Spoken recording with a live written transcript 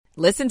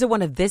Listen to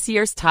one of this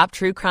year's top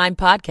true crime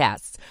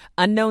podcasts.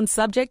 Unknown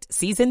Subject,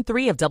 Season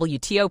 3 of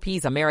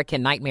WTOP's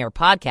American Nightmare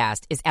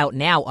podcast is out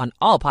now on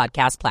all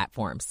podcast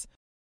platforms.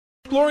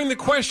 Exploring the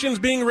questions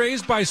being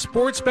raised by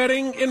sports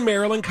betting in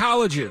Maryland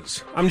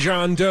colleges. I'm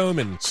John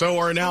Doman. So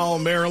are now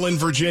Maryland,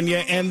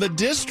 Virginia, and the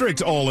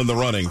district all in the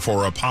running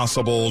for a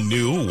possible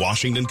new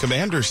Washington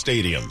Commanders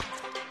Stadium.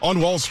 On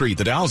Wall Street,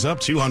 the Dow's up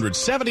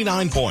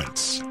 279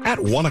 points at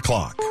 1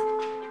 o'clock.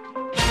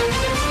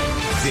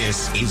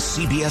 This is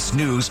CBS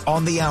News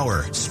on the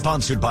Hour,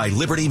 sponsored by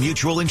Liberty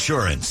Mutual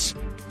Insurance.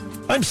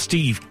 I'm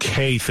Steve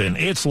Kathan.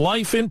 It's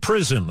life in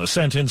prison, the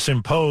sentence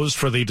imposed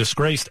for the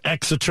disgraced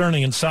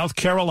ex-attorney in South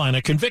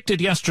Carolina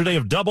convicted yesterday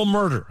of double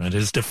murder, and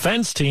his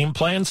defense team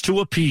plans to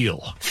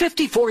appeal.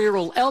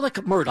 54-year-old Alec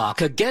Murdaugh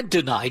again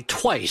denied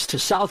twice to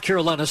South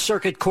Carolina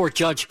Circuit Court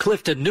Judge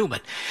Clifton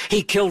Newman.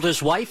 He killed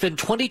his wife and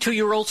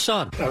 22-year-old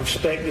son. I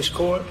respect this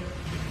court,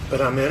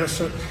 but I'm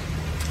innocent.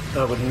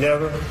 I would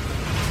never,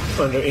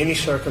 under any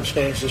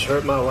circumstances,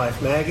 hurt my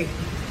wife, Maggie,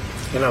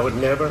 and I would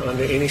never,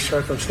 under any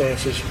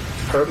circumstances,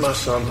 hurt my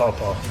son,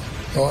 Pawpaw.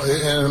 Well,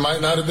 and it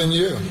might not have been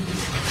you.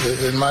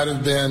 It might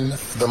have been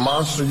the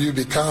monster you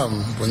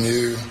become when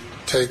you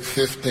take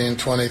 15,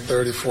 20,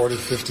 30, 40,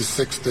 50,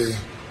 60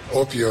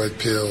 opioid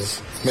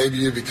pills. Maybe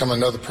you become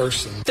another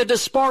person. The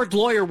disbarred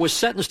lawyer was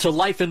sentenced to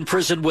life in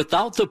prison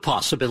without the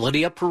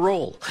possibility of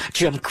parole.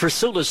 Jim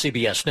Crisula,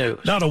 CBS News.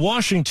 Now to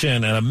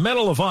Washington and a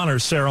Medal of Honor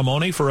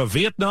ceremony for a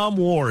Vietnam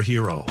War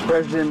hero.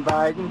 President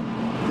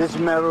Biden, this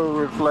medal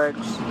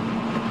reflects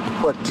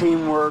what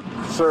teamwork,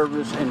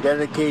 service, and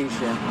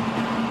dedication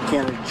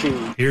can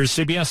achieve. Here's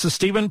CBS's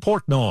Stephen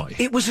Portnoy.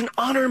 It was an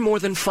honor more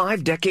than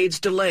 5 decades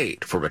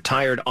delayed for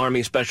retired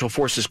Army Special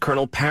Forces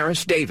Colonel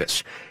Paris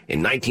Davis. In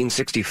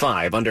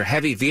 1965, under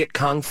heavy Viet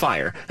Cong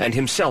fire and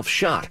himself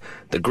shot,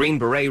 the Green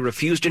Beret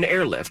refused an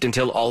airlift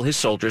until all his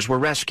soldiers were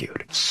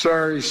rescued.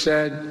 Sir, he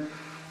said,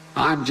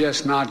 I'm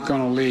just not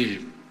going to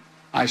leave.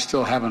 I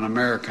still have an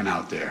American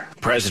out there.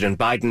 President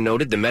Biden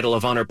noted the Medal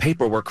of Honor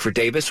paperwork for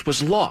Davis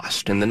was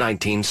lost in the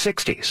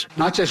 1960s.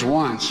 Not just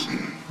once,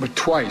 but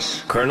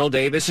twice. Colonel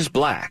Davis is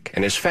black,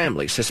 and his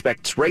family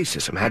suspects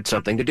racism had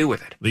something to do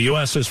with it. The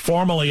U.S. has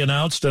formally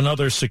announced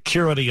another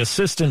security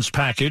assistance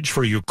package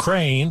for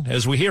Ukraine,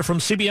 as we hear from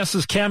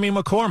CBS's Cammie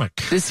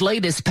McCormick. This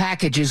latest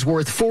package is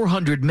worth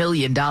 $400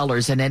 million,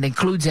 and it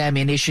includes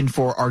ammunition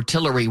for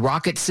artillery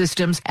rocket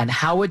systems and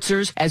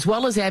howitzers, as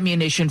well as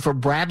ammunition for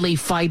Bradley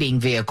fighting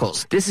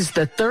vehicles. This is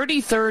the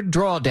 33rd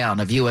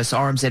drawdown of U.S.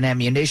 arms and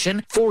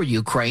ammunition for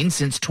Ukraine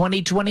since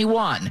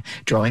 2021,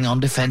 drawing on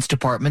Defense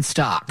Department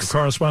stocks.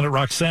 Correspondent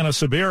Roxana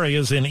Saberi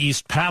is in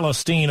East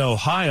Palestine,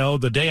 Ohio,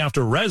 the day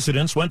after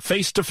residents went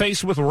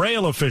face-to-face with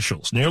rail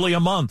officials, nearly a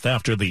month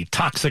after the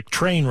toxic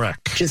train wreck.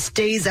 Just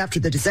days after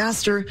the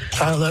disaster,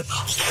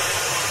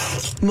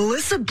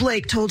 Melissa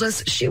Blake told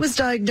us she was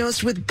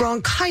diagnosed with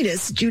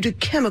bronchitis due to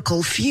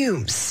chemical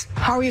fumes.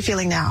 How are you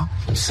feeling now?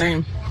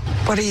 Same.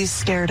 What are you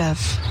scared of?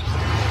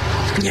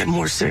 Get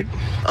more sick.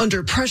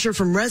 Under pressure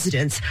from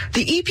residents,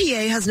 the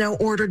EPA has now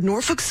ordered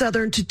Norfolk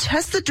Southern to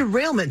test the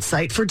derailment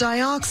site for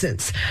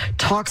dioxins,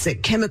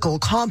 toxic chemical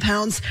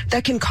compounds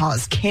that can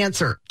cause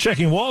cancer.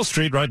 Checking Wall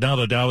Street right now,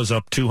 the Dow is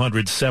up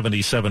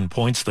 277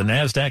 points. The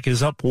Nasdaq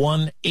is up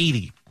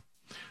 180.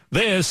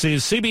 This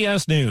is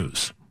CBS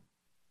News.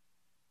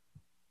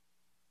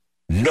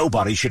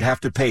 Nobody should have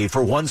to pay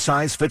for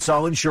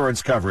one-size-fits-all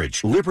insurance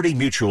coverage. Liberty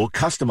Mutual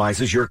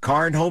customizes your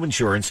car and home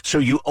insurance so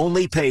you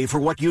only pay for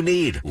what you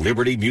need.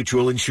 Liberty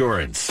Mutual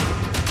Insurance.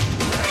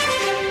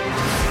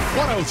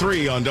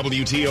 103 on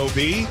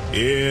WTOP.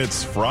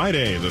 It's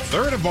Friday, the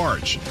 3rd of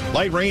March.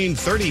 Light rain,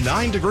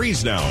 39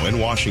 degrees now in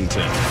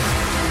Washington.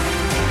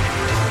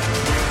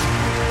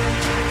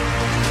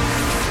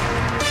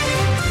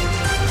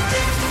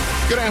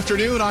 Good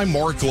afternoon, I'm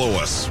Mark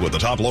Lewis with the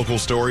top local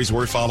stories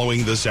we're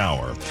following this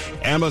hour.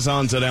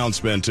 Amazon's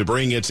announcement to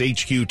bring its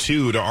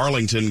HQ2 to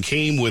Arlington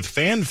came with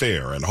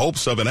fanfare and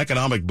hopes of an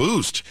economic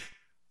boost.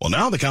 Well,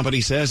 now the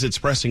company says it's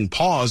pressing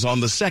pause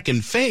on the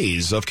second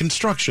phase of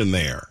construction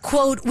there.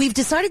 Quote, we've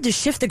decided to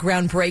shift the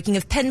groundbreaking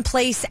of Penn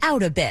Place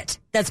out a bit.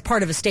 That's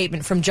part of a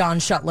statement from John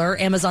Shuttler,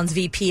 Amazon's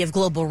VP of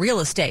Global Real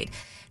Estate.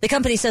 The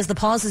company says the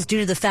pause is due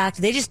to the fact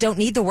they just don't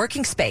need the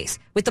working space,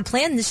 with the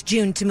plan this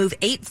June to move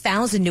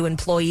 8,000 new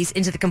employees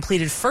into the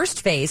completed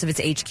first phase of its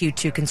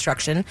HQ2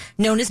 construction,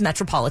 known as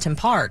Metropolitan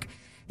Park.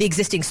 The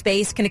existing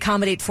space can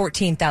accommodate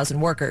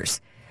 14,000 workers.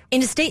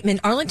 In a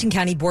statement, Arlington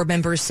County board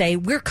members say,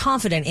 we're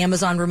confident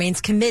Amazon remains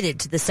committed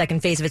to the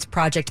second phase of its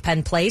project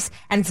Penn Place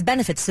and its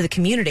benefits to the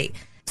community.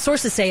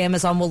 Sources say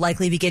Amazon will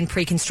likely begin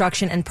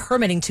pre-construction and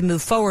permitting to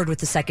move forward with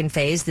the second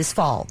phase this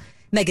fall.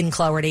 Megan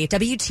Cloherty,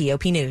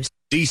 WTOP News.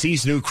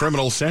 D.C.'s new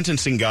criminal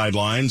sentencing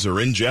guidelines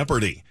are in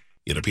jeopardy.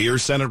 It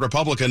appears Senate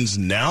Republicans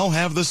now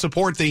have the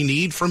support they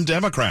need from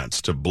Democrats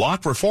to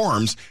block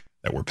reforms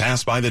that were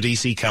passed by the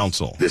D.C.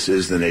 Council. This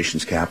is the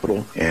nation's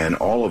capital, and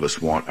all of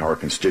us want our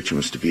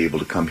constituents to be able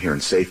to come here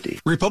in safety.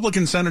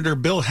 Republican Senator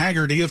Bill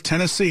Hagerty of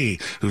Tennessee,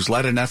 who's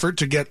led an effort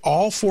to get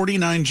all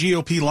 49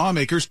 GOP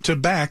lawmakers to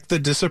back the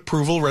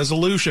disapproval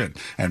resolution.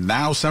 And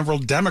now several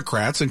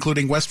Democrats,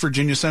 including West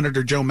Virginia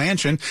Senator Joe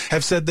Manchin,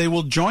 have said they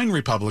will join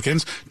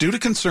Republicans due to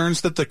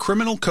concerns that the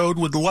criminal code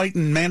would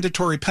lighten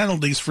mandatory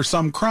penalties for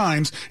some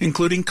crimes,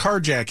 including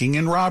carjacking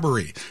and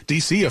robbery.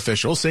 D.C.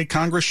 officials say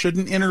Congress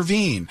shouldn't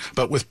intervene,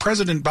 but with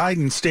President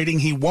Biden stating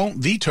he won't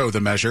veto the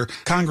measure,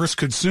 Congress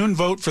could soon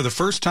vote for the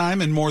first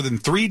time in more than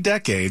 3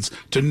 decades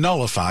to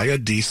nullify a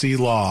D.C.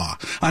 law.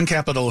 On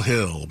Capitol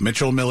Hill,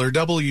 Mitchell Miller,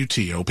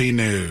 WTOP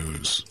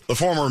News. The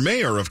former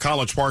mayor of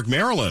College Park,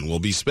 Maryland, will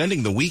be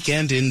spending the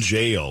weekend in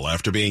jail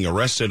after being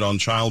arrested on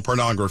child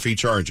pornography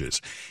charges.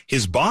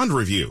 His bond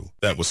review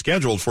that was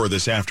scheduled for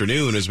this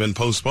afternoon has been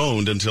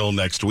postponed until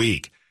next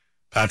week.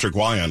 Patrick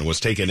Wyan was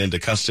taken into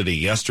custody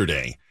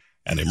yesterday.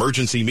 An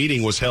emergency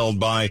meeting was held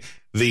by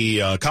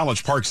the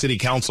College Park City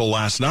Council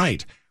last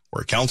night,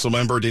 where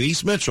Councilmember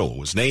Denise Mitchell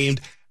was named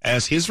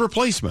as his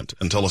replacement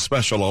until a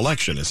special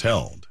election is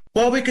held.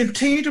 While we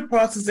continue to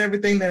process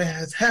everything that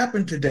has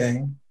happened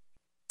today,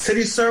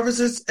 city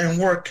services and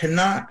work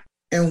cannot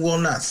and will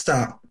not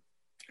stop.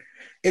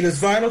 It is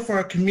vital for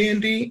our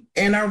community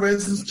and our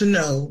residents to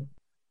know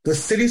the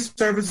city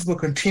services will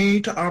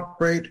continue to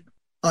operate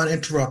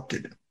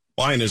uninterrupted.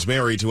 Wyan is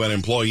married to an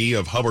employee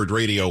of Hubbard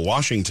Radio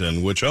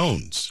Washington, which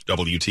owns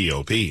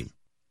WTOP.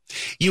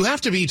 You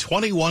have to be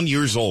 21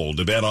 years old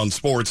to bet on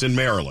sports in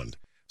Maryland.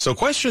 So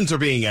questions are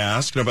being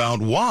asked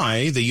about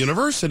why the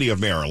University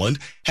of Maryland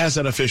has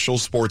an official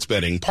sports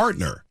betting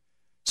partner.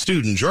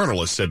 Student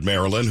journalists at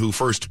Maryland who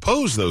first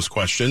posed those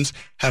questions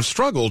have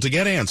struggled to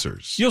get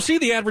answers. You'll see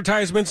the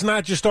advertisements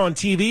not just on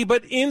TV,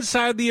 but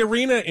inside the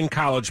arena in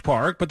College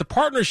Park. But the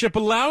partnership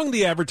allowing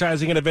the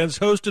advertising at events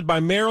hosted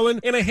by Maryland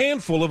and a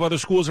handful of other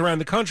schools around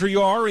the country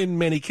are, in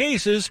many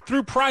cases,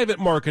 through private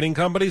marketing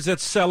companies that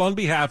sell on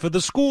behalf of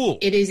the school.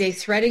 It is a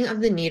threading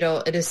of the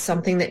needle. It is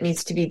something that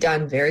needs to be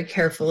done very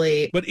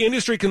carefully. But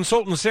industry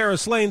consultant Sarah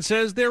Slane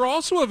says there are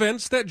also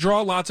events that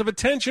draw lots of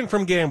attention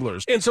from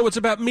gamblers. And so it's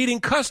about meeting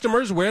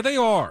customers where they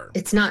are.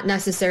 It's not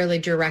necessarily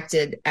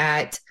directed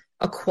at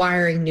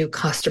acquiring new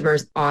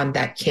customers on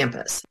that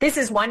campus. This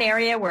is one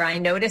area where I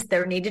noticed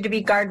there needed to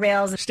be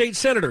guardrails. State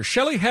Senator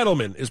Shelley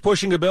Heddleman is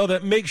pushing a bill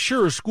that makes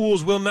sure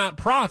schools will not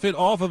profit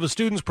off of a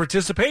student's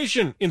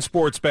participation in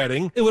sports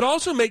betting. It would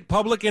also make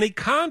public any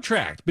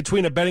contract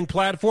between a betting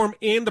platform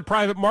and the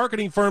private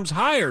marketing firms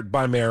hired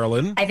by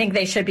Maryland. I think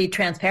they should be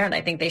transparent.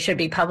 I think they should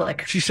be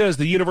public. She says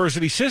the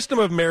University System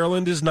of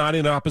Maryland is not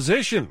in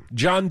opposition.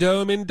 John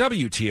Dome in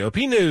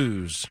WTOP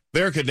News.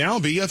 There could now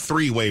be a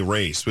 3-way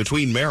race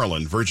between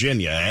Maryland, Virginia,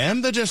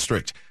 and the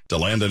district to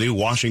land a new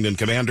Washington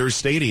Commanders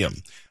stadium.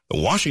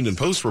 The Washington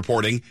Post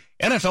reporting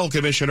NFL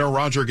Commissioner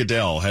Roger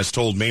Goodell has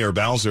told Mayor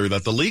Bowser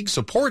that the league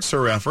supports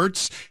her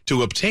efforts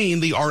to obtain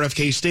the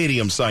RFK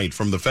Stadium site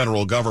from the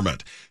federal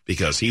government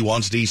because he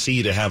wants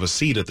D.C. to have a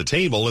seat at the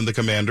table in the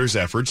Commanders'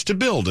 efforts to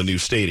build a new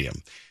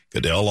stadium.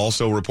 Goodell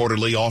also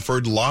reportedly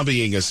offered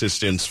lobbying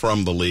assistance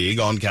from the league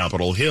on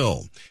Capitol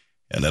Hill.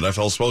 An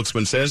NFL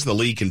spokesman says the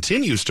league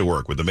continues to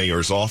work with the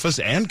mayor's office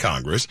and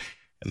Congress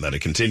and that it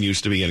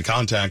continues to be in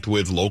contact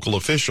with local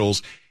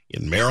officials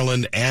in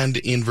Maryland and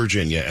in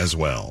Virginia as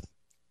well.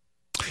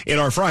 In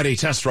our Friday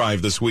test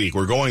drive this week,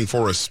 we're going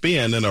for a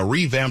spin in a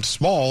revamped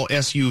small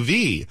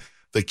SUV,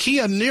 the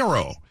Kia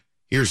Niro.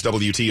 Here's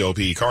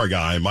WTOP car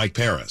guy Mike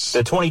Paris.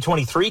 The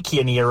 2023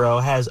 Kia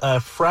Niro has a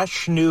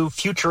fresh, new,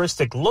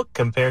 futuristic look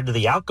compared to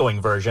the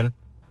outgoing version.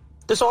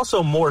 There's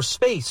also more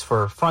space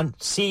for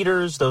front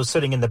seaters, those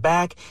sitting in the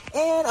back,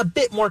 and a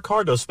bit more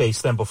cargo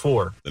space than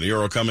before. The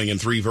Niro coming in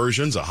 3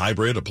 versions, a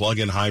hybrid, a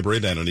plug-in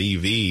hybrid, and an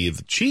EV.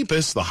 The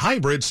cheapest, the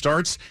hybrid,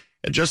 starts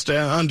at just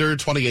under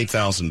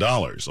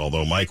 $28,000,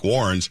 although Mike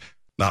warns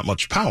not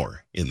much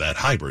power in that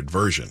hybrid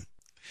version.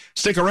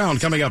 Stick around,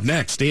 coming up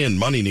next in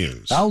Money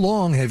News. How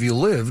long have you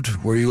lived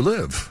where you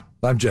live?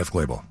 I'm Jeff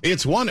Clable.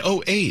 It's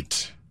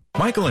 1:08.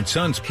 Michael &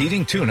 Son's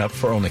heating tune-up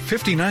for only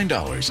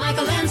 $59.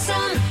 Michael &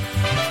 Son.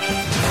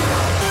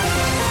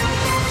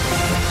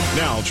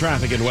 Now,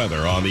 traffic and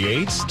weather on the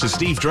 8s to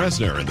Steve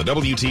Dresner in the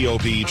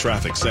WTOP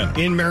Traffic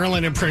Center. In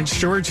Maryland and Prince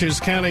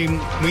George's County,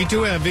 we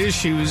do have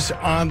issues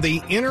on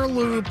the inner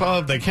loop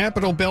of the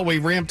Capitol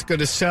Beltway ramp to go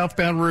to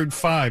southbound Route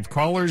 5.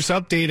 Callers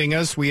updating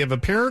us. We have a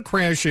pair of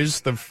crashes.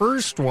 The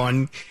first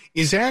one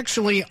is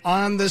actually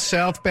on the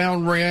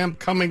southbound ramp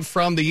coming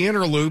from the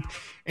inner loop.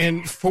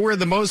 And for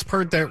the most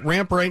part, that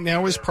ramp right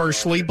now is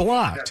partially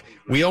blocked.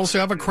 We also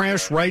have a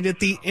crash right at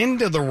the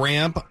end of the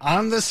ramp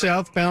on the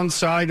southbound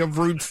side of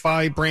Route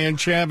 5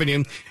 Branch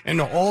Avenue,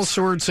 and all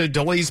sorts of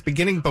delays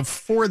beginning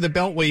before the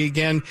Beltway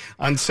again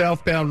on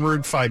southbound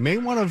Route 5. May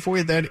want to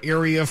avoid that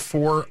area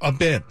for a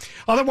bit.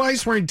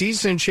 Otherwise, we're in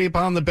decent shape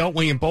on the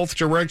Beltway in both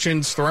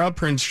directions throughout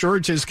Prince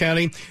George's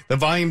County. The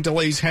volume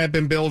delays have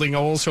been building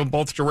also in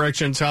both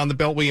directions on the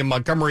Beltway in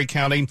Montgomery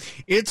County.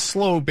 It's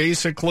slow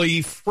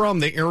basically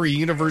from the area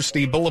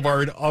University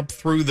Boulevard up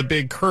through the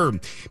big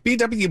curve.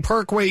 BW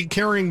Parkway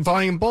carrying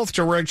volume both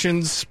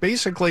directions,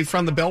 basically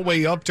from the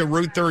Beltway up to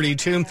Route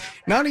 32.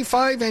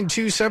 95 and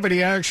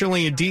 270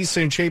 actually in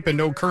decent shape and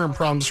no current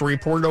problems to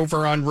report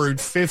over on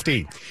Route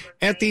 50.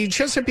 At the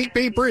Chesapeake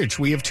Bay Bridge,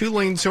 we have 2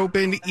 lanes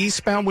open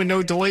eastbound with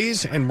no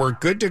delays, and we're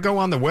good to go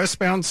on the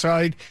westbound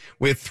side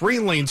with 3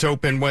 lanes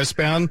open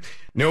westbound.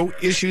 No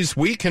issues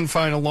we can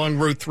find along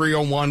Route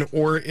 301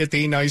 or at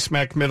the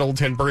NYSMAC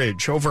Middleton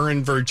Bridge. Over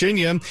in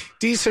Virginia,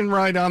 decent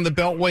ride on the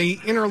Beltway.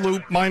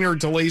 Interloop, minor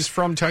delays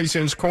from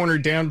Tyson's Corner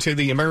down to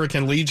the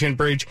American Legion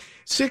Bridge.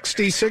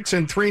 66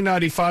 and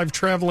 395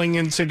 traveling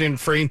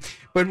incident-free,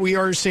 but we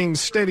are seeing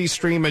steady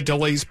stream of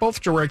delays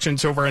both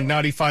directions over on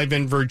 95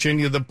 in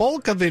Virginia. The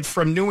bulk of it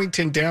from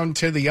Newington down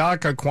to the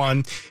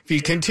Occoquan. If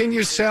you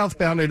continue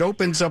southbound, it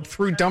opens up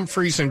through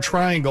Dumfries and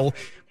Triangle.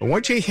 But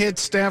once you hit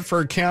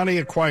Stafford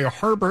County, Aquia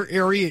Harbor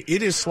area,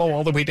 it is slow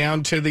all the way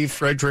down to the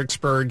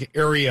Fredericksburg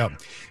area.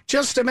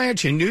 Just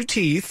imagine new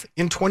teeth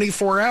in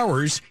 24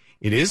 hours.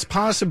 It is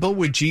possible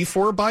with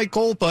G4 by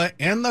Golpa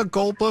and the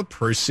Golpa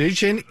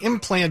Precision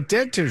Implant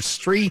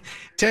Dentistry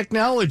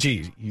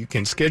technology. You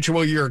can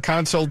schedule your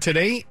consult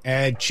today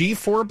at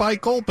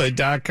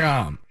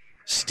g4bygolpa.com.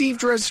 Steve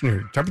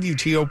Dresner,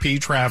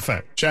 WTOP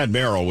Traffic. Chad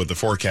Merrill with the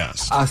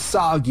forecast. A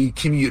soggy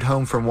commute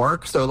home from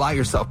work, so allow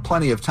yourself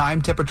plenty of time.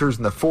 Temperatures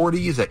in the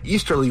 40s, an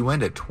easterly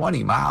wind at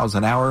 20 miles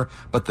an hour,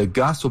 but the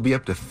gusts will be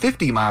up to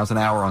 50 miles an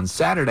hour on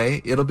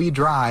Saturday. It'll be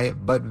dry,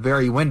 but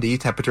very windy.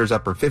 Temperatures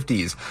upper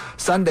 50s.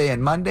 Sunday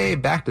and Monday,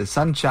 back to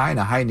sunshine,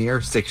 a high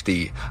near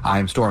 60.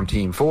 I'm Storm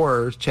Team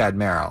 4's Chad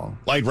Merrill.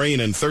 Light rain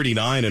and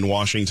 39 in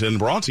Washington,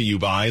 brought to you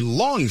by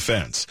Long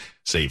Fence.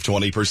 Save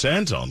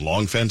 20% on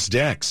Long Fence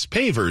decks,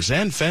 pavers,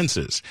 and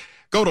fences.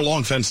 Go to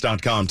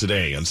longfence.com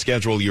today and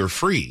schedule your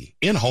free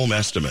in-home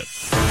estimate.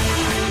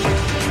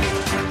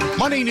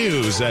 Money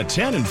news at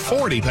 10 and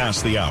 40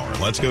 past the hour.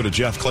 Let's go to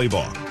Jeff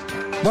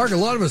Claybaugh. Mark, a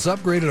lot of us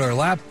upgraded our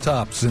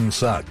laptops and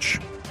such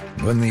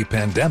when the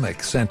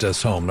pandemic sent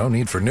us home. No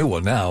need for a new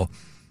one now.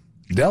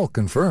 Dell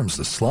confirms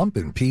the slump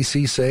in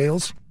PC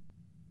sales,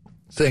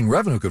 saying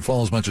revenue could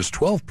fall as much as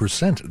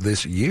 12%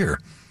 this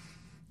year.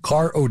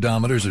 Car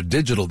odometers are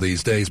digital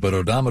these days, but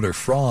odometer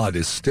fraud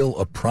is still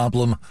a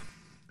problem.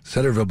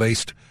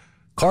 Centerville-based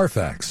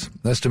Carfax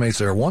estimates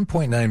there are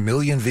 1.9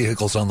 million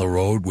vehicles on the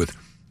road with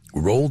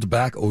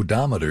rolled-back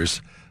odometers.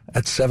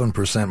 That's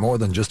 7% more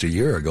than just a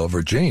year ago.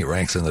 Virginia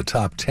ranks in the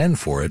top 10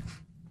 for it.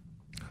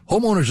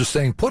 Homeowners are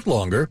staying put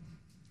longer.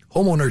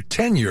 Homeowner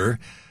tenure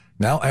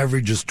now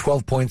averages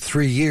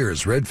 12.3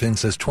 years. Redfin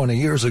says 20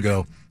 years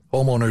ago,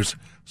 homeowners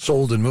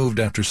sold and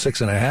moved after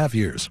 6.5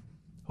 years.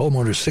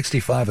 Homeowners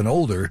 65 and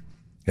older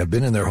have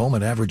been in their home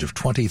an average of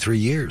 23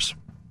 years.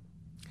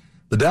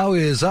 The Dow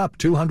is up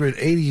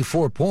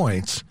 284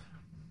 points.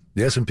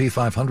 The S&P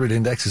 500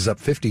 index is up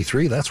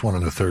 53. That's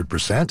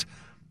 1.33%.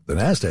 The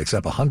Nasdaq's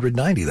up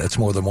 190. That's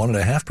more than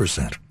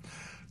 1.5%.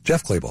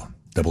 Jeff Claybaugh,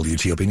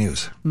 WTOP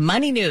News.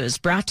 Money News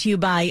brought to you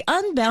by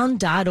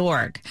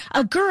Unbound.org.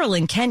 A girl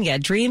in Kenya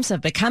dreams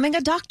of becoming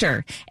a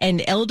doctor.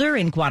 An elder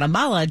in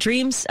Guatemala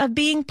dreams of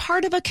being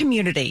part of a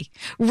community.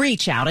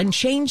 Reach out and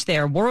change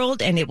their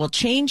world, and it will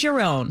change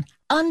your own.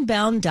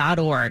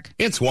 Unbound.org.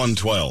 It's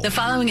 1:12. The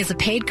following is a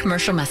paid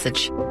commercial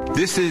message.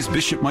 This is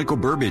Bishop Michael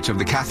Burbidge of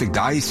the Catholic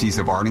Diocese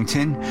of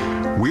Arlington.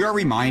 We are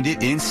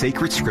reminded in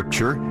sacred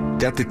scripture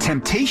that the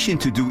temptation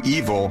to do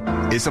evil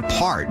is a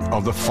part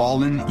of the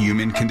fallen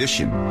human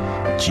condition.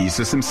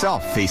 Jesus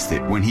himself faced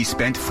it when he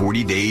spent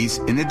 40 days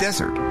in the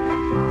desert.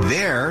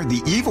 There,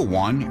 the evil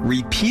one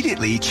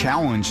repeatedly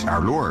challenged our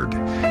Lord,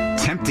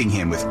 tempting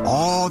him with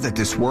all that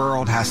this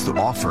world has to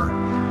offer.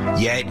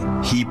 Yet,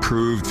 he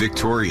proved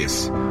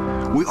victorious.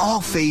 We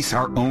all face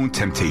our own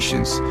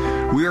temptations.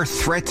 We are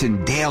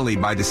threatened daily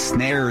by the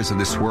snares of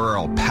this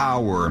world,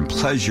 power and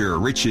pleasure,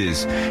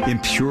 riches,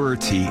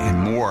 impurity, and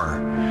more.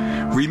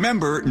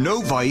 Remember, no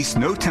vice,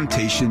 no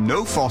temptation,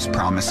 no false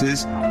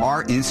promises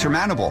are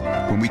insurmountable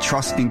when we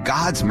trust in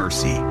God's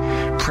mercy.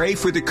 Pray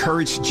for the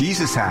courage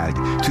Jesus had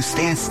to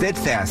stand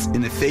steadfast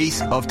in the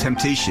face of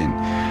temptation,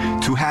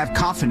 to have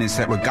confidence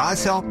that with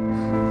God's help,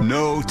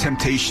 no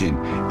temptation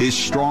is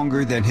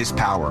stronger than his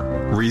power.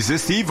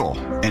 Resist evil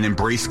and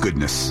embrace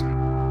goodness.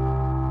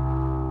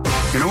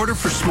 In order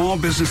for small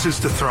businesses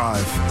to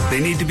thrive, they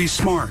need to be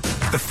smart,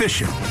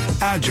 efficient,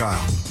 agile,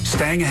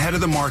 staying ahead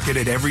of the market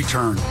at every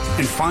turn,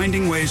 and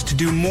finding ways to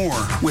do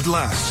more with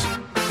less.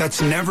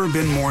 That's never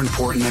been more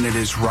important than it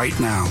is right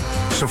now.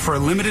 So for a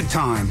limited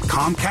time,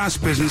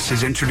 Comcast Business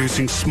is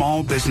introducing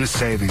Small Business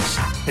Savings,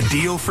 a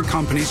deal for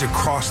companies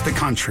across the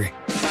country.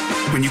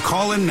 When you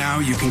call in now,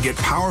 you can get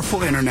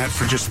powerful internet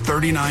for just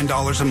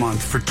 $39 a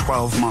month for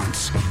 12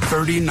 months.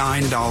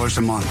 $39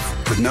 a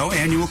month with no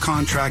annual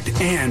contract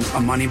and a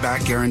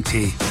money-back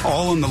guarantee.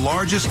 All on the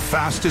largest,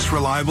 fastest,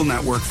 reliable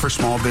network for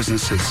small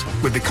businesses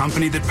with the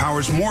company that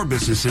powers more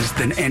businesses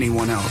than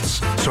anyone else.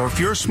 So if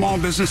you're a small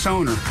business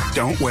owner,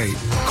 don't wait.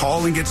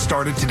 Call and get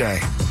started today.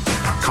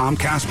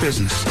 Comcast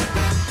Business,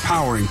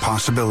 powering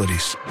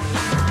possibilities.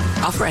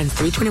 Offer ends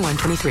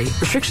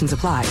 3/21/23. Restrictions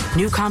apply.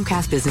 New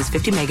Comcast Business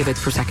 50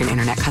 megabits per second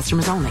internet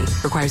customers only.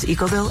 Requires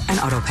EcoBill and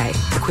AutoPay.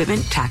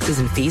 Equipment, taxes,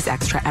 and fees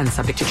extra and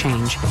subject to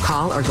change.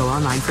 Call or go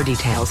online for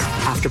details.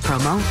 After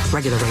promo,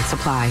 regular rates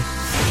apply.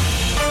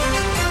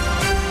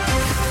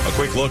 A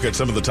quick look at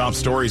some of the top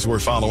stories we're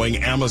following.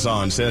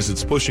 Amazon says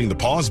it's pushing the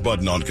pause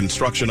button on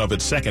construction of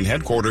its second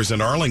headquarters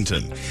in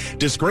Arlington.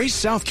 Disgraced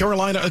South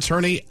Carolina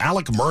attorney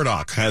Alec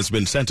Murdaugh has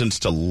been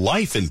sentenced to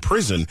life in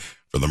prison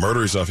for the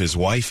murders of his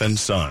wife and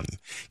son.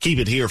 Keep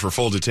it here for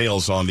full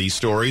details on these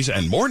stories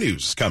and more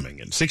news coming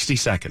in 60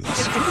 seconds.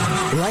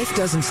 Life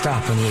doesn't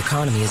stop when the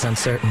economy is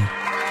uncertain.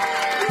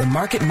 The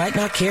market might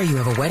not care you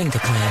have a wedding to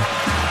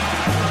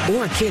plan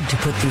or a kid to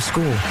put through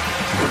school.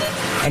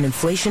 And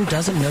inflation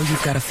doesn't know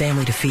you've got a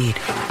family to feed.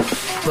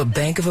 But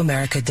Bank of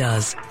America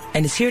does,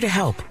 and is here to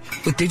help.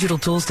 With digital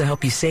tools to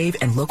help you save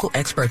and local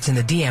experts in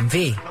the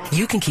DMV,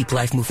 you can keep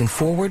life moving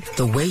forward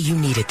the way you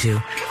need it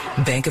to.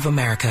 Bank of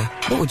America.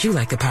 What would you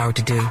like the power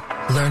to do?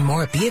 Learn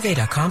more at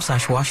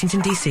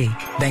BofA.com/Washington, D.C.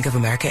 Bank of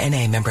America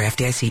N.A. member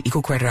FDIC,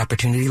 equal credit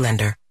opportunity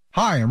lender.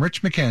 Hi, I'm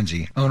Rich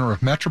McKenzie, owner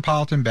of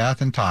Metropolitan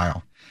Bath and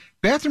Tile.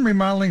 Bathroom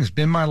remodeling has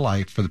been my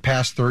life for the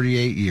past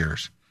 38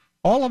 years.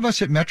 All of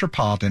us at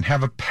Metropolitan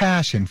have a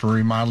passion for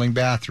remodeling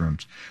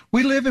bathrooms.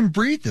 We live and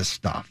breathe this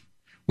stuff.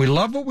 We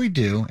love what we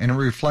do, and it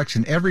reflects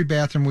in every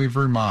bathroom we've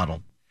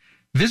remodeled.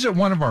 Visit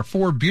one of our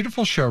 4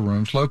 beautiful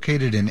showrooms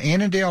located in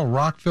Annandale,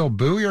 Rockville,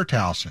 Bowie, or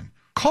Towson.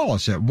 Call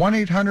us at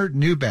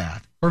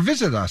 1-800-NEW-BATH or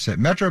visit us at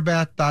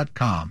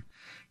metrobath.com.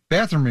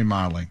 Bathroom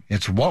remodeling,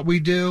 it's what we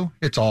do,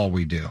 it's all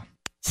we do.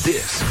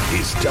 This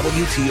is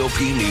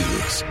WTOP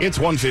News. It's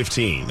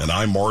 1:15, and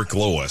I'm Mark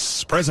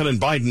Lewis. President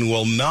Biden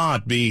will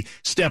not be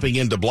stepping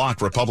in to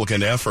block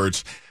Republican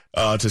efforts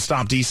to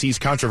stop D.C.'s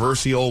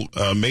controversial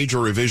major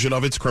revision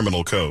of its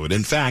criminal code.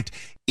 In fact,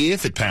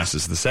 if it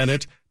passes the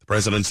Senate, the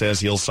president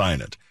says he'll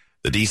sign it.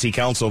 The D.C.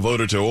 Council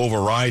voted to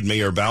override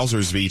Mayor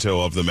Bowser's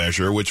veto of the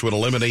measure, which would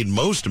eliminate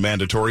most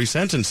mandatory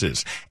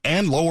sentences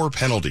and lower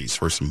penalties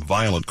for some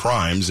violent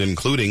crimes,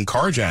 including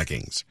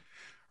carjackings.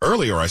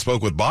 Earlier, I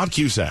spoke with Bob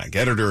Cusack,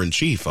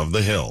 editor-in-chief of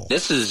The Hill.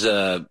 This is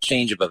a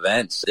change of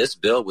events. This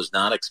bill was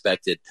not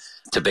expected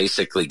to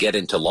basically get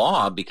into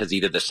law because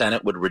either the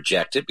Senate would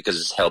reject it because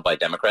it's held by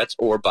Democrats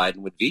or Biden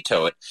would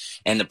veto it.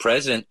 And the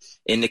president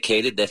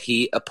indicated that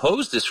he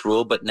opposed this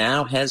rule but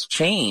now has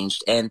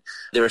changed. And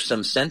there are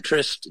some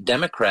centrist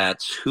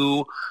Democrats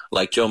who,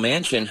 like Joe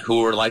Manchin,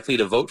 who are likely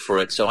to vote for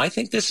it. So I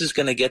think this is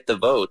going to get the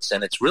votes,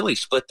 and it's really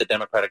split the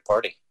Democratic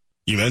Party.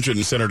 You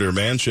mentioned Senator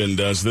Manchin.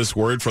 Does this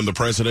word from the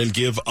president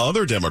give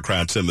other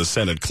Democrats in the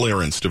Senate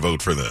clearance to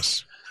vote for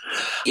this?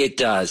 It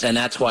does, and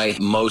that's why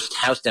most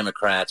House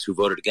Democrats who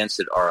voted against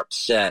it are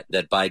upset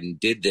that Biden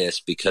did this,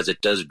 because it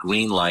does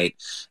greenlight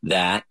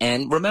that.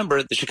 And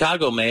remember, the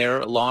Chicago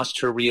mayor lost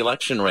her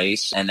reelection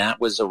race, and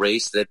that was a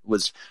race that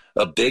was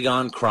big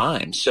on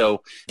crime.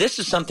 So this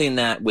is something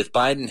that, with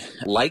Biden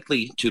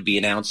likely to be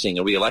announcing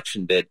a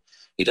reelection bid,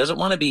 he doesn't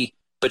want to be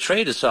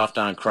betrayed as soft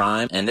on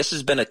crime, and this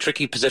has been a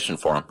tricky position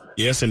for him.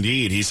 Yes,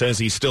 indeed. He says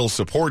he still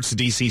supports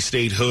D.C.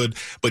 statehood,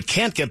 but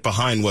can't get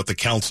behind what the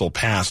council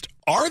passed.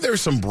 Are there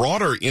some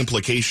broader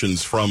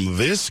implications from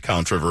this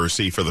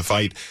controversy for the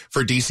fight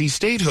for D.C.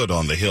 statehood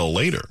on the Hill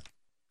later?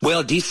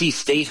 Well, D.C.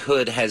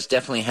 statehood has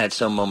definitely had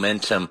some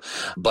momentum,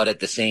 but at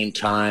the same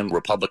time,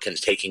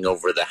 Republicans taking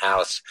over the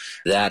House,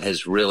 that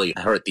has really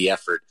hurt the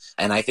effort.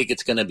 And I think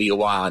it's going to be a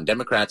while, and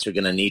Democrats are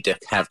going to need to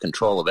have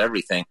control of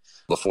everything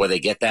before they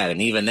get that.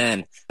 And even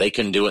then, they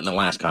couldn't do it in the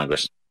last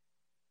Congress.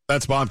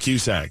 That's Bob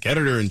Cusack,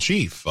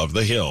 editor-in-chief of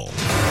The Hill.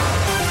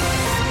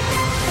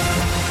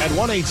 At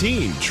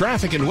 1:18,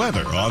 traffic and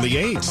weather on the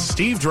 8th.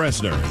 Steve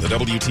Dresner in the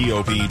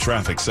WTOP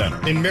Traffic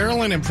Center. In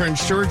Maryland and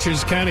Prince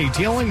George's County,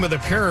 dealing with a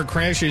pair of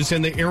crashes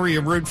in the area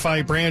of Route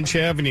 5 Branch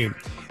Avenue.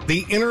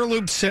 The inner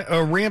loop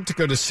ramp to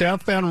go to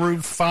southbound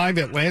Route 5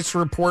 at last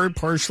report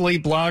partially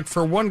blocked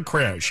for one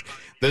crash.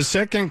 The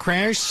second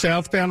crash,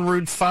 southbound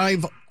Route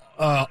 5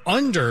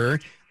 under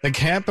the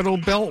Capitol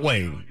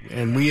Beltway.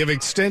 And we have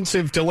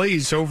extensive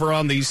delays over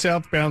on the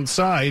southbound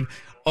side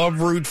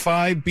of Route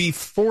 5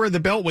 before the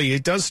Beltway.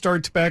 It does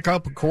start to back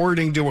up,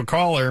 according to a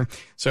caller,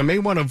 so may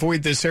want to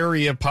avoid this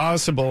area if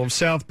possible of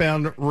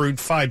southbound Route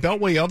 5.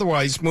 Beltway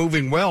otherwise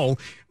moving well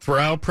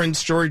throughout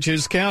Prince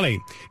George's County.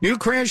 New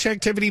crash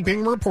activity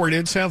being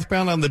reported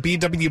southbound on the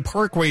BW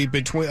Parkway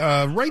between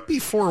right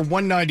before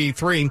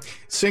 193.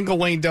 Single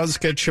lane does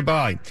get you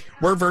by.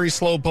 We're very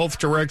slow both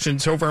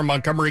directions over in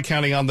Montgomery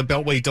County on the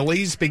Beltway.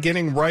 Delays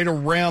beginning right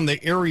around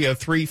the area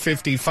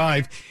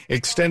 355,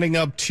 extending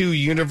up to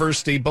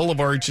University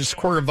Boulevard. Just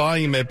quarter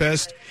volume at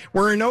best.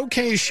 We're in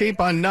okay shape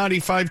on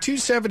 95.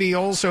 270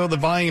 also the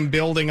volume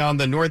building on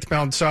the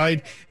northbound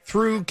side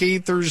through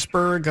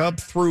Gaithersburg up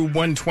through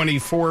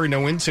 124.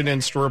 No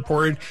incidents to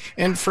report.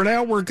 And for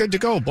now, we're good to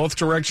go. Both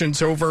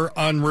directions over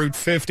on Route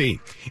 50.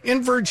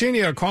 In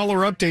Virginia, caller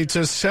updates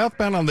us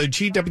southbound on the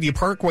GW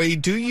Parkway.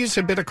 Do use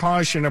a bit of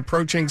caution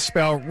approaching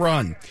Spout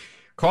Run.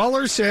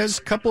 Caller says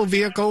a couple of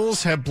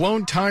vehicles have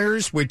blown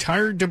tires with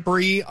tire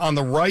debris on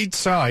the right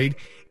side.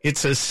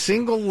 It's a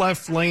single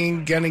left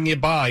lane getting you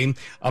by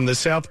on the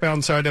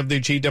southbound side of the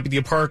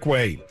GW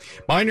Parkway.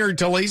 Minor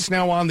delays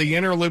now on the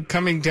inner loop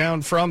coming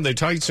down from the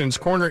Tysons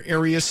Corner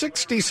area.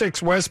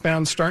 66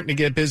 westbound starting to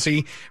get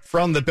busy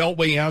from the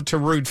Beltway out to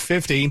Route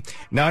 50.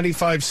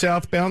 95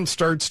 southbound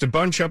starts to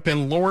bunch up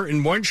in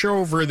Lorton. Once you're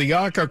over the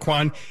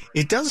Occoquan,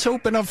 it does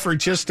open up for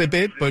just a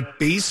bit, but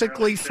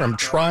basically from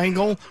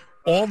Triangle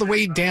all the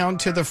way down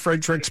to the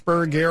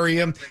Fredericksburg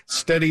area,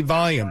 steady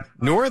volume.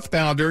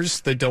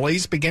 Northbounders, the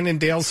delays begin in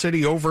Dale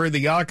City over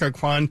the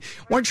Occoquan.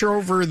 Once you're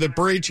over the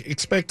bridge,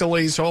 expect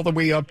delays all the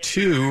way up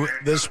to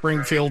the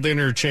Springfield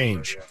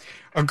interchange.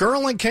 A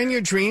girl in Kenya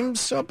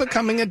dreams of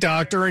becoming a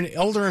doctor. An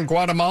elder in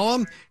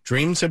Guatemala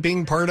dreams of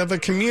being part of a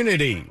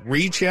community.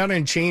 Reach out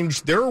and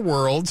change their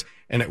worlds,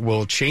 and it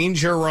will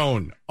change your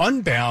own.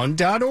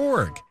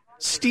 Unbound.org.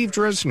 Steve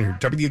Dresner,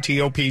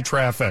 WTOP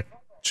Traffic.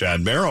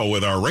 Chad Merrill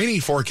with our rainy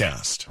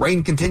forecast.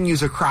 Rain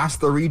continues across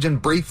the region,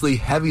 briefly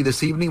heavy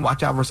this evening.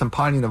 Watch out for some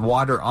ponding of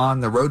water on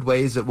the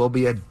roadways. It will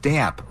be a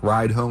damp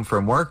ride home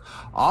from work.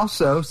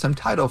 Also, some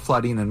tidal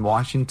flooding in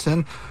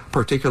Washington,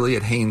 particularly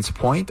at Haynes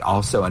Point.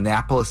 Also,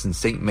 Annapolis and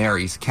St.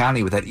 Mary's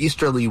County with that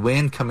easterly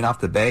wind coming off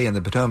the bay and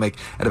the Potomac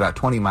at about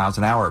 20 miles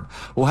an hour.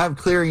 We'll have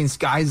clearing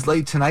skies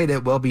late tonight.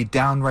 It will be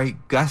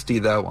downright gusty,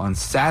 though, on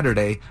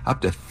Saturday, up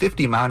to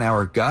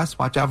 50-mile-an-hour gusts.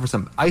 Watch out for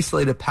some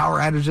isolated power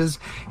outages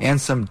and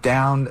some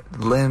down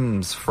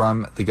limbs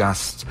from the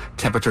gusts.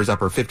 Temperatures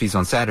upper 50s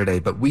on Saturday,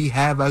 but we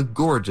have a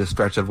gorgeous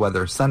stretch of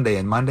weather Sunday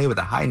and Monday with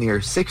a high near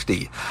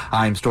 60.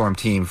 I'm Storm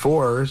Team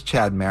 4's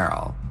Chad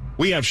Merrill.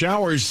 We have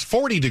showers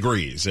 40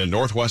 degrees in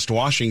Northwest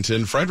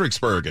Washington,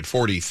 Fredericksburg at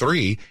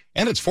 43,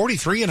 and it's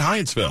 43 in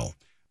Hyattsville.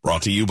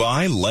 Brought to you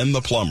by Len the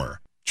Plumber.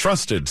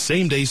 Trusted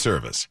same-day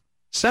service.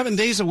 7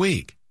 days a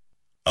week.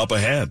 Up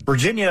ahead.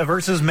 Virginia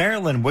versus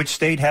Maryland. Which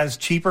state has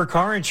cheaper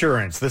car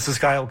insurance? This is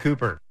Kyle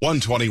Cooper.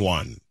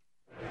 121.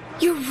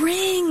 Your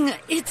ring,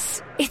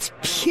 it's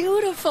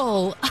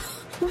beautiful.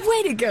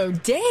 Way to go,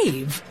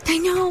 Dave. I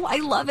know, I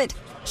love it.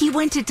 He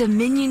went to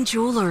Dominion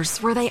Jewelers,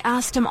 where they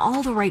asked him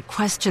all the right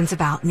questions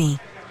about me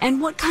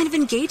and what kind of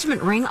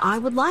engagement ring I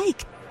would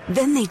like.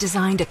 Then they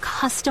designed a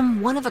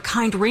custom,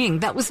 one-of-a-kind ring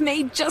that was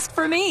made just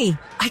for me.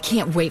 I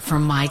can't wait for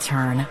my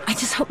turn. I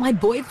just hope my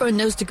boyfriend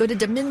knows to go to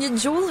Dominion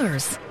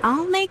Jewelers.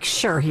 I'll make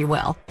sure he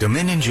will.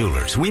 Dominion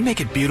Jewelers. We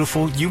make it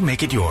beautiful, you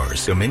make it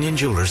yours.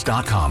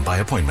 DominionJewelers.com by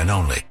appointment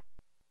only.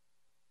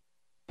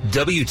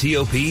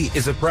 WTOP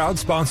is a proud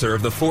sponsor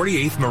of the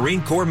 48th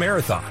Marine Corps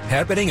Marathon,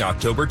 happening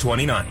October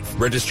 29th.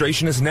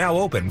 Registration is now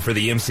open for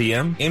the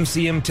MCM,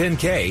 MCM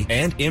 10K,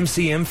 and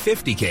MCM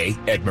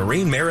 50K at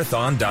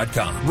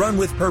MarineMarathon.com. Run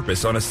with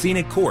purpose on a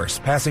scenic course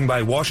passing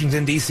by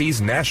Washington, D.C.'s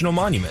national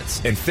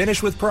monuments, and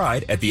finish with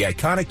pride at the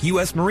iconic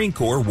U.S. Marine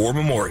Corps War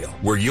Memorial,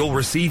 where you'll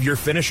receive your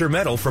finisher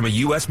medal from a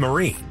U.S.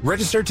 Marine.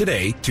 Register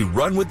today to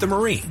run with the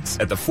Marines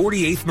at the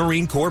 48th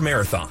Marine Corps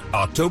Marathon,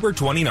 October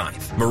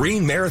 29th.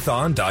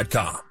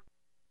 MarineMarathon.com.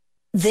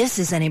 This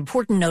is an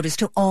important notice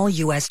to all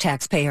U.S.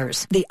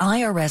 taxpayers. The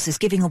IRS is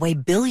giving away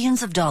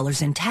billions of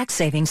dollars in tax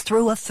savings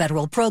through a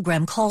federal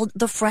program called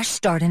the Fresh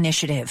Start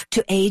Initiative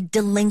to aid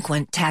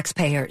delinquent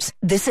taxpayers.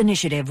 This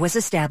initiative was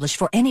established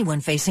for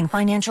anyone facing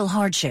financial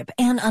hardship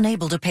and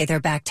unable to pay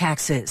their back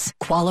taxes.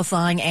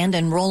 Qualifying and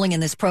enrolling in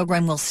this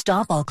program will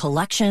stop all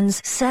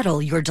collections,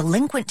 settle your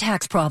delinquent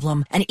tax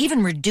problem, and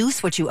even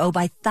reduce what you owe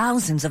by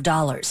thousands of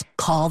dollars.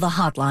 Call the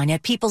hotline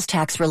at People's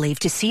Tax Relief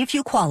to see if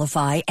you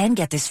qualify and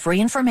get this free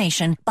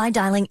information by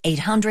dialing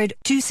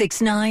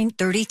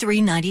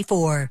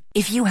 800-269-3394.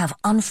 If you have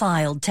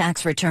unfiled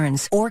tax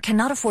returns or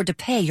cannot afford to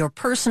pay your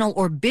personal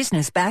or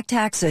business back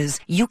taxes,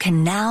 you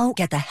can now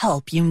get the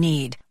help you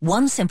need.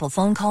 One simple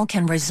phone call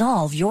can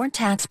resolve your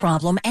tax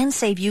problem and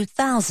save you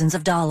thousands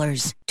of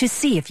dollars. To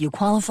see if you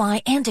qualify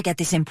and to get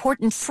this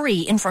important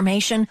free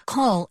information,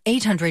 call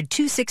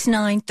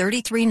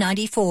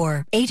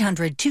 800-269-3394.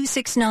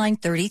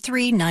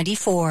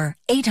 800-269-3394.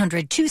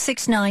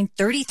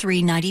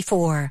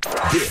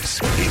 800-269-3394.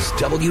 This is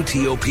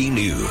WTOP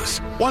News.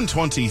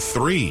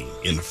 123.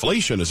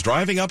 Inflation is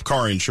driving up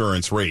car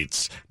insurance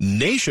rates.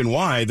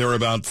 Nationwide, they're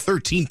about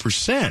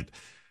 13%.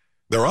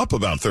 They're up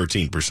about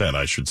 13%,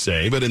 I should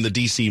say. But in the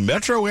D.C.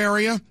 metro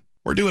area,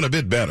 we're doing a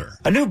bit better.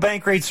 A new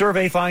Bankrate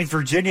survey finds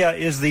Virginia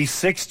is the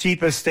 6th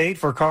cheapest state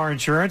for car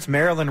insurance.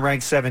 Maryland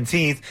ranks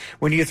 17th.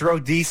 When you throw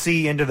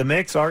D.C. into the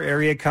mix, our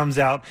area comes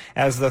out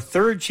as the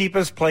 3rd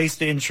cheapest place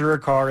to insure a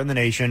car in the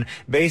nation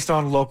based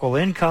on local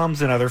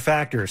incomes and other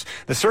factors.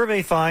 The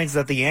survey finds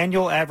that the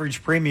annual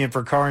average premium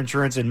for car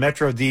insurance in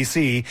Metro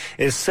D.C.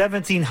 is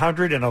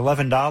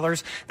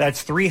 $1,711.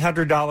 That's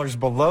 $300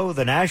 below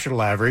the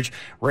national average.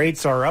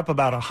 Rates are up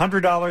about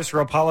 $100 for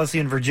a policy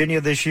in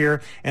Virginia this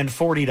year and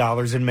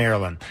 $40 in Maryland.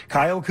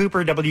 Kyle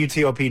Cooper,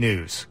 WTOP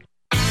News.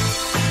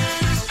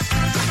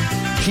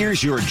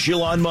 Here's your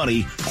Jill on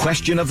Money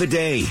question of the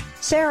day.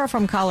 Sarah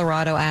from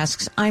Colorado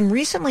asks, I'm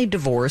recently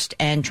divorced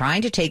and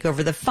trying to take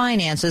over the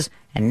finances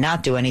and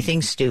not do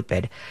anything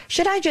stupid.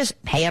 Should I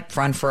just pay up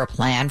front for a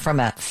plan from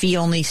a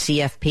fee-only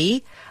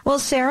CFP? Well,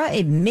 Sarah,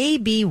 it may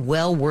be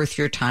well worth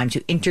your time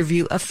to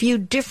interview a few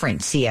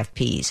different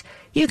CFPs.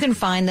 You can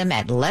find them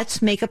at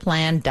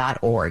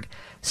letsmakeaplan.org.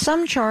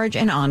 Some charge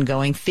an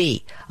ongoing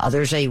fee,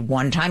 others a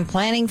one-time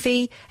planning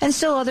fee, and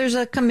still others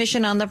a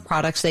commission on the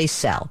products they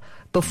sell.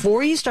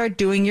 Before you start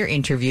doing your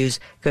interviews,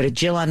 go to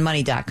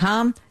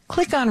JillOnMoney.com,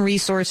 click on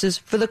resources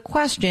for the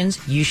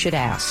questions you should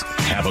ask.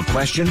 Have a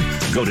question?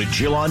 Go to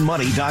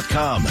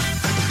JillOnMoney.com.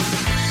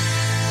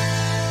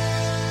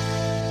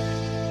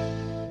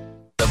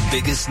 The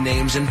biggest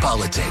names in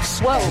politics.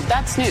 Whoa,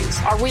 that's news.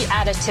 Are we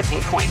at a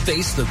tipping point?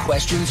 Face the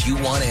questions you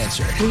want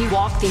answered. Can you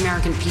walk the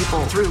American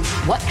people through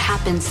what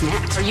happens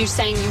next? Are you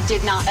saying you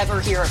did not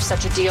ever hear of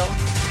such a deal?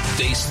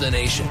 Face the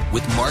Nation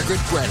with Margaret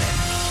Brennan.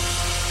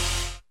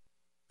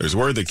 There's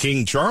word that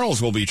King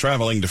Charles will be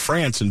traveling to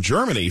France and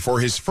Germany for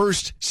his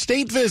first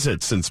state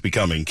visit since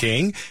becoming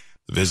king.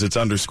 The visits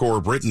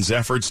underscore Britain's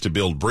efforts to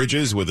build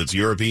bridges with its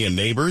European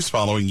neighbors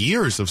following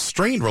years of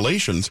strained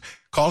relations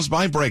caused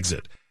by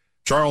Brexit.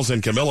 Charles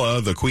and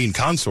Camilla, the Queen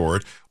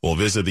Consort, will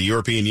visit the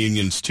European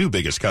Union's 2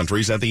 biggest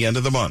countries at the end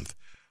of the month.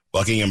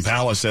 Buckingham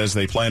Palace says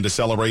they plan to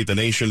celebrate the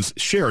nation's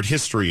shared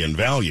history and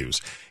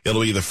values.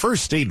 It'll be the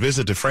first state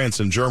visit to France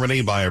and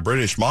Germany by a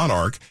British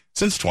monarch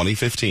since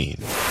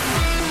 2015.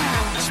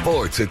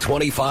 Sports at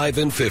 25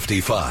 and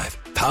 55.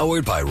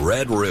 Powered by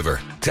Red River.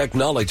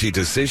 Technology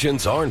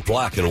decisions aren't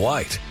black and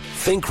white.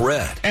 Think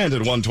red. And at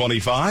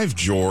 125,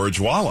 George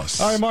Wallace.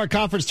 All right, Mark,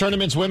 conference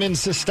tournaments,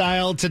 women's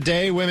style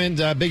today.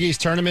 Women's Big East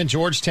tournament,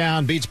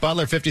 Georgetown beats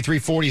Butler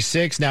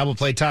 53-46. Now we'll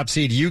play top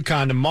seed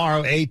UConn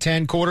tomorrow,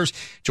 A10 quarters.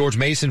 George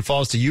Mason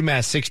falls to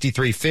UMass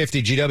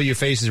 63-50. GW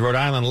faces Rhode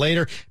Island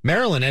later.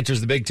 Maryland enters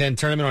the Big Ten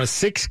tournament on a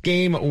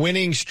 6-game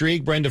winning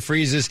streak. Brenda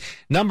Freeze's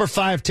number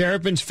 5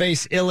 Terrapins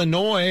face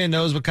Illinois and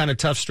knows what kind of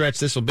tough stretch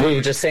this will be. We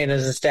were just saying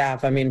as a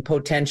staff, I mean,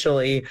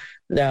 potentially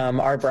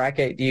our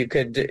bracket, you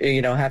could,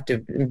 have to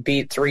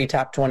beat 3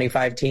 top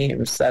 25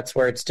 teams. That's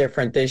where it's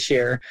different this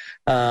year.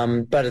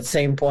 But at the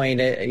same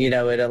point,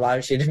 it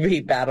allows you to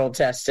be battle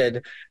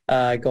tested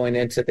going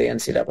into the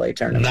NCAA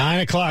tournament.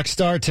 9:00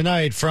 start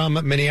tonight from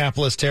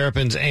Minneapolis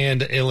Terrapins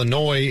and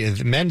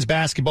Illinois. Men's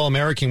basketball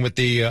American with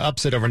the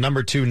upset over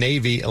number 2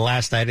 Navy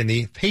last night in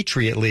the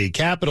Patriot League.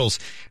 Capitals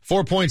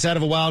 4 points out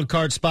of a wild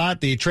card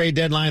spot. The trade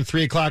deadline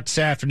 3:00 this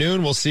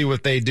afternoon. We'll see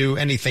what they do.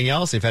 Anything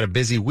else? They've had a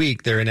busy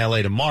week. They're in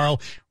LA tomorrow.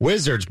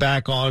 Wizards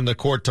back on the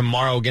court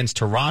tomorrow against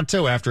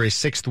Toronto after a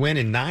 6th win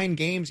in 9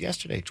 games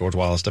yesterday. George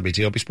Wallace,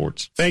 WTOP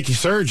Sports. Thank you,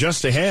 sir.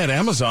 Just ahead,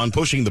 Amazon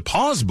pushing the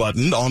pause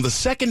button on the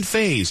second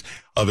phase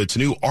of its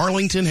new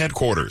Arlington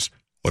headquarters.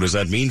 What does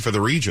that mean for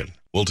the region?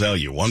 We'll tell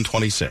you,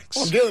 126.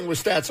 I'm dealing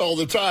with stats all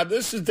the time.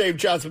 This is Dave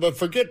Johnson, but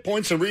forget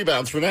points and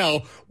rebounds for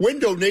now.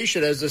 Window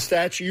Nation has the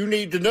stats you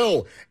need to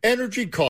know. Energy costs.